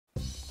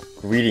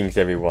Greetings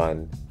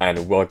everyone,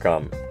 and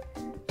welcome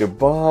to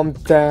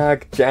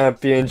BombTag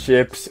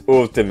Championships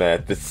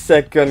Ultimate. The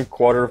second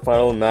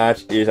quarterfinal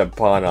match is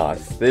upon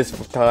us. This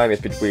time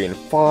it's between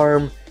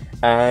Farm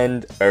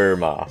and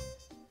Urma.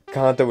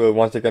 Kanto will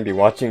once again be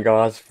watching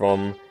us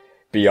from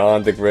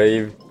beyond the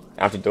grave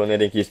after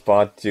donating his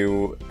spot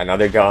to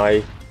another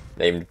guy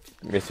named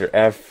Mr.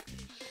 F,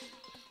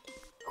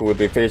 who will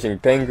be facing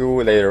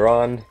Pengu later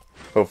on.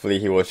 Hopefully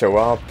he will show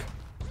up.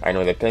 I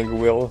know that Pengu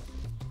will.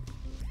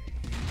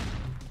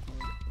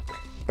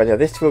 But yeah,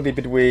 this will be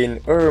between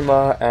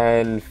Urma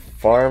and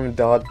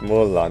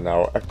farmfatmulla.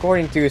 Now,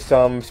 according to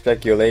some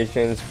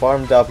speculations,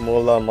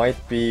 farmfatmulla might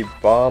be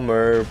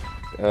Bomber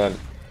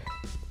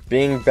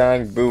Bing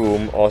Bang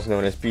Boom, also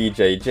known as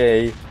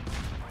BJJ,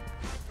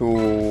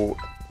 who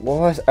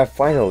was a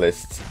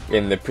finalist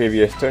in the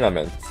previous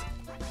tournament.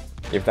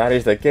 If that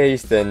is the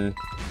case, then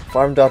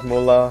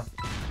farmfatmulla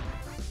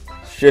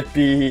should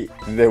be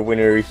the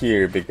winner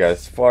here,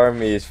 because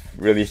Farm is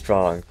really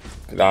strong.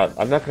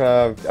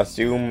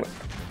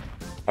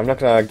 I'm not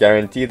gonna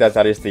guarantee that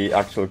that is the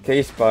actual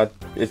case, but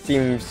it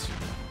seems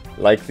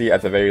likely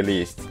at the very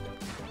least.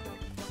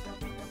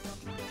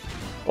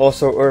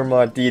 Also,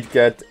 Urma did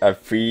get a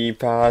free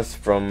pass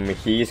from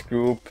his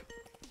group.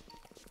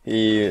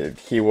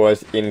 He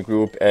was in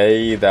Group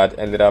A, that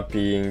ended up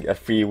being a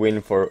free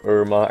win for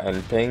Urma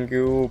and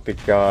Pengu,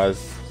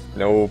 because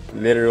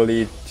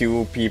literally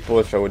 2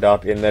 people showed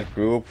up in that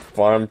group.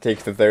 Farm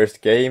takes the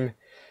first game.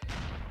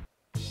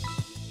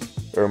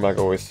 Urma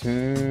goes,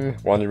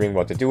 wondering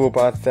what to do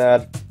about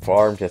that.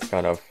 Farm just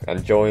kind of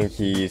enjoying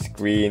his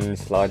green,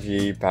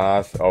 sludgy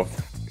path of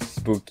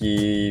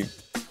spooky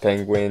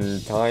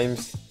penguin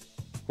times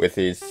with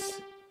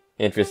his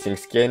interesting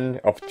skin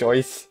of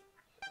choice.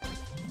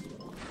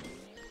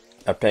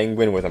 A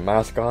penguin with a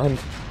mask on.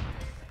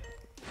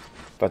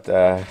 But,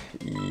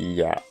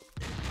 yeah.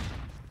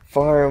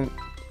 Farm,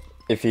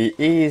 if he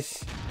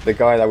is the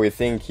guy that we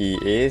think he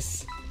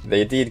is,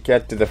 they did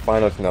get to the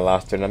finals in the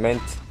last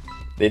tournament.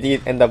 They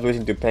did end up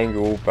losing to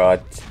Pengu,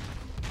 but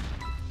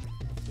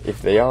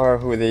if they are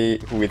who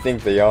we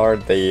think they are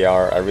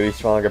a really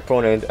strong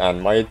opponent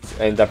and might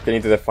end up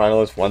getting to the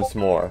finals once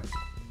more.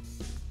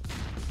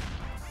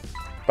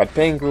 But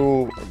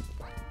Pengu,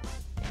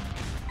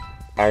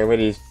 I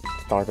already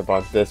talked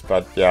about this,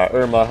 but yeah,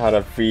 Urma had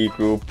a free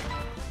group.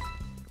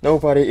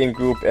 Nobody in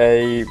Group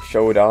A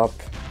showed up.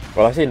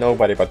 Well, I say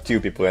nobody, but 2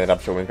 people ended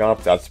up showing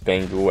up. That's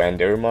Pengu and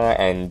Urma,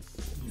 and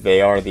they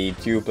are the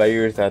 2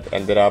 players that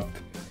ended up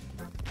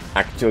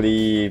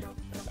actually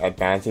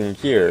advancing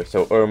here.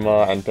 So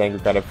Urma and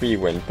Pengu got a free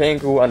win.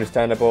 Pengu,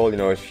 understandable,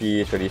 she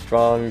is really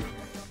strong.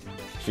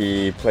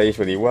 She plays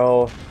really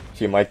well.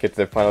 She might get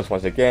to the finals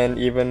once again,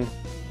 even.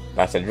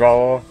 That's a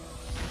draw.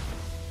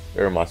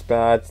 Urma's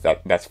bad.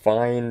 That's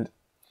fine.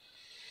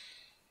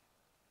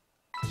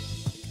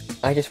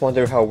 I just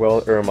wonder how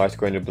well Urma is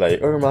going to play.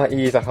 Urma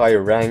is a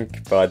higher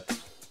rank, but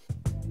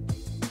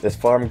this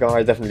Farm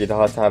guy definitely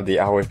does have the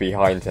hours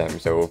behind him,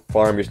 so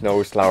Farm is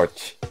no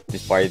slouch,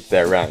 despite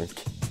their rank.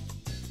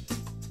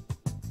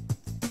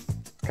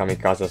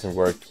 Kamikaze doesn't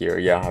work here.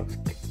 Yeah,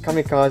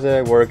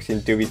 Kamikaze works in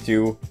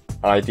 2v2.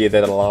 I did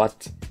that a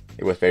lot.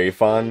 It was very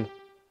fun.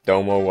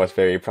 Domo was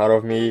very proud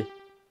of me.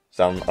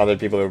 Some other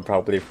people were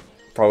probably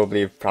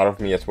proud of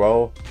me as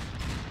well.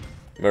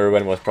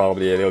 Merwin was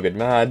probably a little bit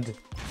mad.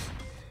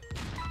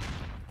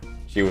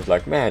 She was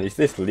like, "Man, is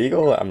this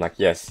legal?" I'm like,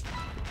 "Yes.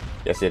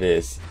 Yes, it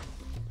is.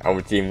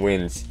 Our team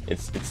wins.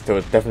 It's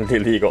definitely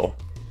legal.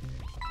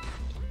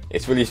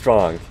 It's really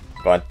strong,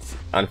 but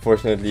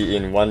unfortunately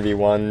in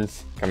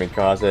 1v1s,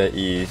 Kamikaze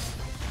is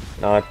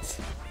not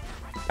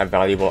a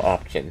valuable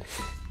option.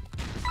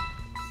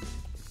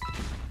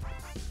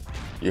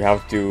 You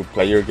have to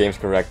play your games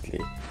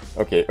correctly."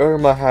 Okay,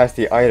 Urma has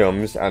the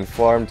items and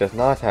Farm does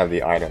not have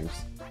the items.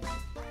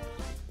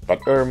 But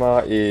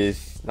Urma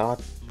is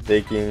not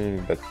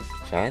taking the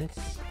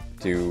chance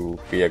to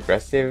be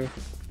aggressive.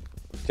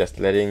 Just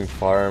letting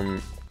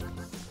Farm.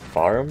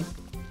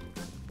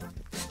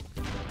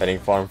 Letting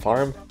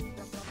Farm?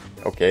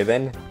 Okay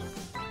then.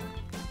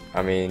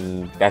 I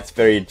mean, that's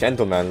very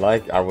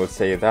gentlemanlike, I will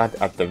say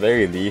that at the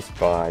very least,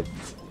 but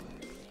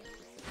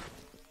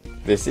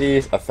this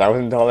is a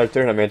 $1,000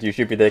 tournament. You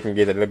should be taking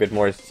it a little bit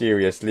more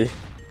seriously.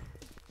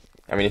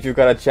 I mean, if you've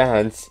got a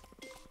chance,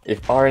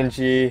 if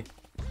RNG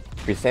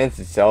presents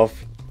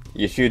itself,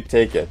 you should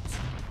take it.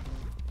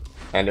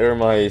 And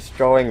Urma is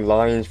drawing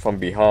lines from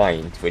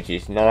behind, which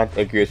is not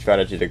a good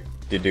strategy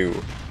to do.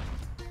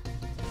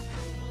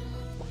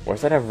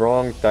 Was that a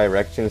wrong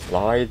direction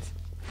slide?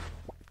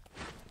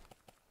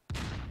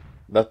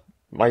 That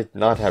might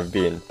not have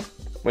been.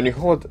 When you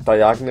hold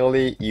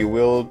diagonally, you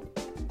will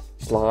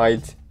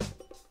slide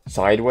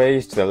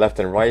sideways to the left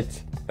and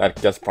right.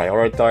 That gets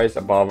prioritized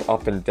above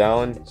up and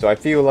down. So I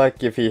feel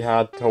like if he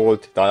had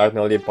held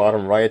diagonally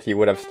bottom right, he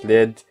would have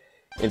slid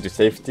into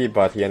safety,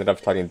 but he ended up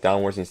sliding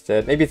downwards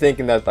instead. Maybe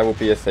thinking that would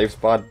be a safe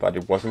spot, but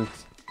it wasn't.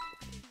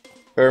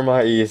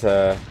 Urma is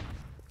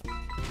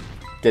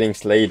getting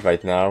slayed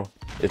right now.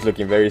 It's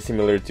looking very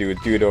similar to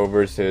Dudo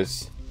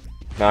versus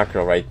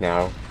Macro right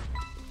now,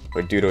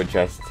 where Dudo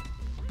just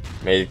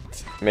made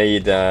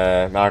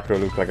Macro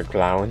look like a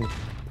clown.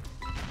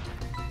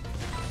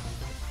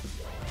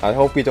 I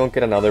hope we don't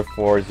get another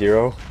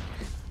 4-0.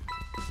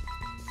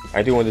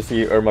 I do want to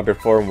see Urma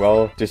perform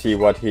well, to see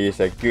what his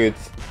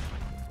best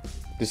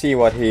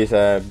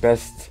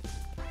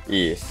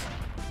is.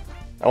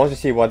 I want to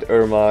see what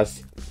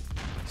Urma's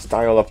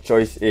style of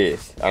choice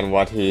is, and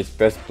what his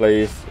best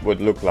plays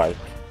would look like.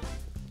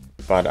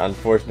 But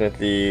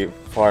unfortunately,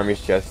 Farm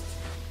is just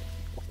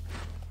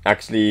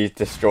actually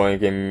destroying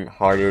him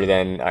harder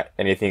than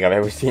anything I've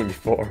ever seen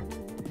before.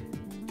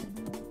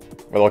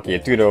 Well, okay,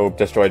 Dudo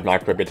destroyed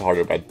Macro a bit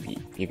harder, but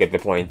you get the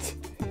point.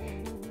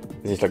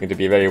 This is looking to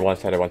be very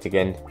one-sided once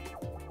again.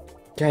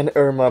 Can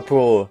Urma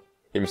pull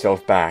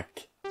himself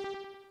back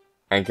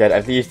and get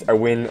at least a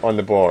win on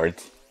the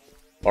board?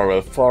 Or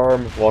will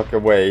Farm walk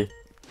away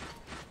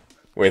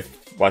with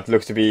what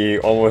looks to be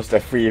almost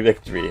a free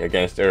victory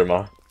against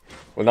Urma?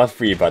 Well, not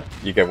free, but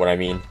you get what I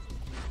mean.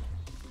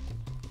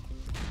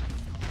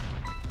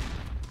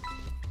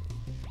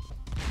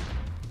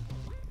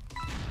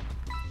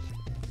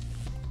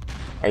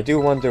 I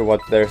do wonder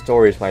what their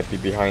stories might be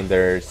behind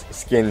their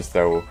skins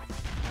though.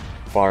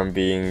 Farm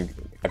being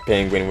a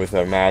penguin with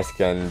a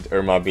mask and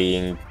Urma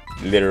being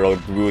literal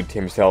Groot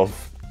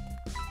himself.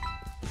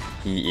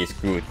 He is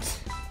Groot.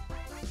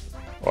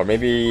 Or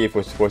maybe it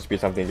was supposed to be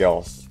something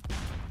else.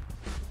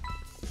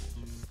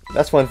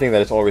 That's one thing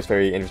that is always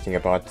very interesting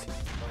about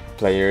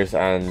players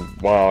and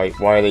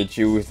why they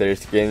choose their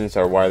skins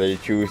or why they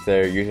choose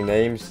their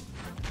usernames.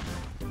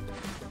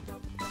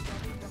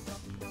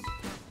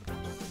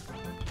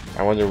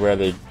 I wonder where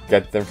they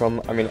get them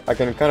from. I mean, I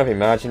can kind of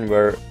imagine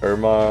where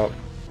Urma...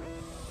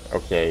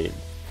 Okay,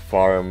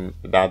 Farm,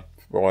 that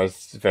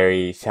was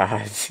very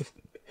sad.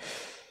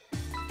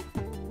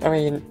 I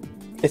mean,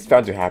 it's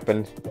bound to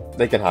happen.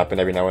 They can happen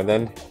every now and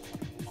then.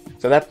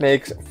 So that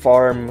makes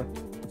Farm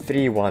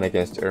 3-1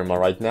 against Urma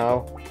right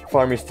now.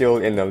 Farm is still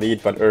in the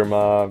lead, but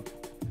Urma...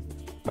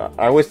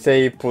 I would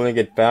say pulling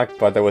it back,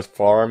 but that was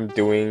Farm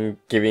just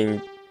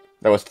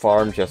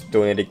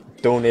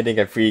donating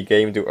a free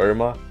game to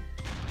Urma.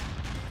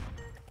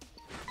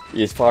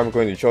 Is Farm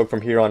going to choke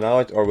from here on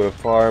out, or will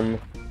Farm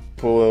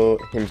pull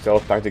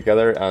himself back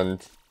together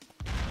and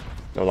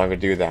no longer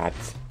do that?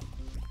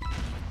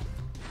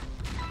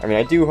 I mean,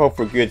 I do hope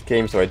for good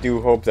games, so I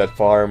do hope that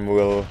Farm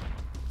will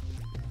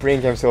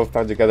bring himself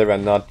back together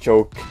and not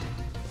choke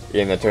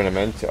in a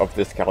tournament of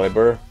this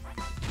caliber.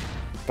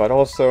 But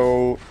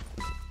also,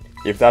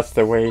 if that's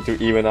the way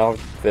to even out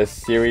this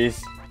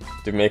series,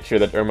 to make sure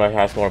that Urma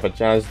has more of a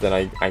chance, then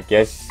I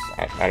guess,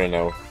 I don't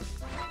know.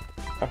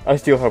 I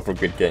still hope for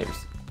good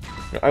games.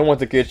 I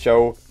want a good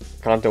show,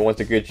 Kanto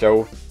wants a good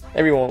show,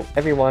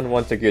 everyone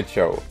wants a good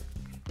show.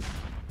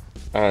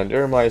 And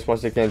Urma is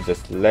once again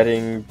just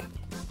letting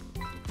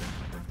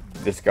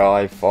this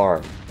guy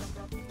farm.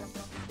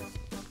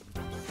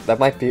 That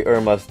might be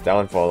Urma's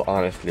downfall,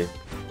 honestly.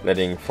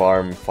 Letting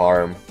farm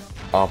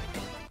up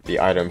the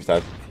items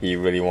that he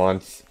really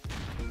wants.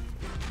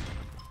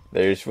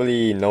 There's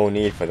really no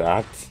need for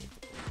that.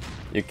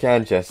 You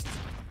can't just,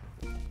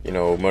 you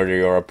know, murder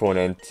your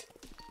opponent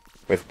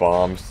with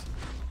bombs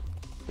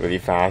really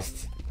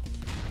fast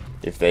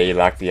if they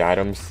lack the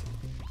items.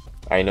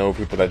 I know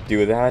people that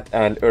do that,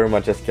 and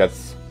Urma just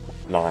gets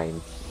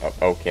lined.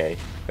 Okay,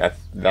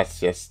 that's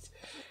just...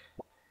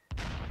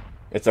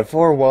 It's a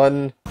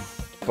 4-1,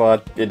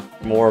 but it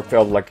more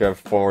felt like a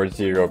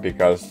 4-0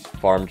 because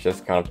Farm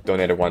just kind of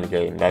donated one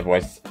game.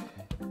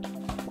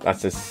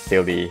 That's a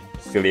silly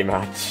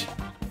match.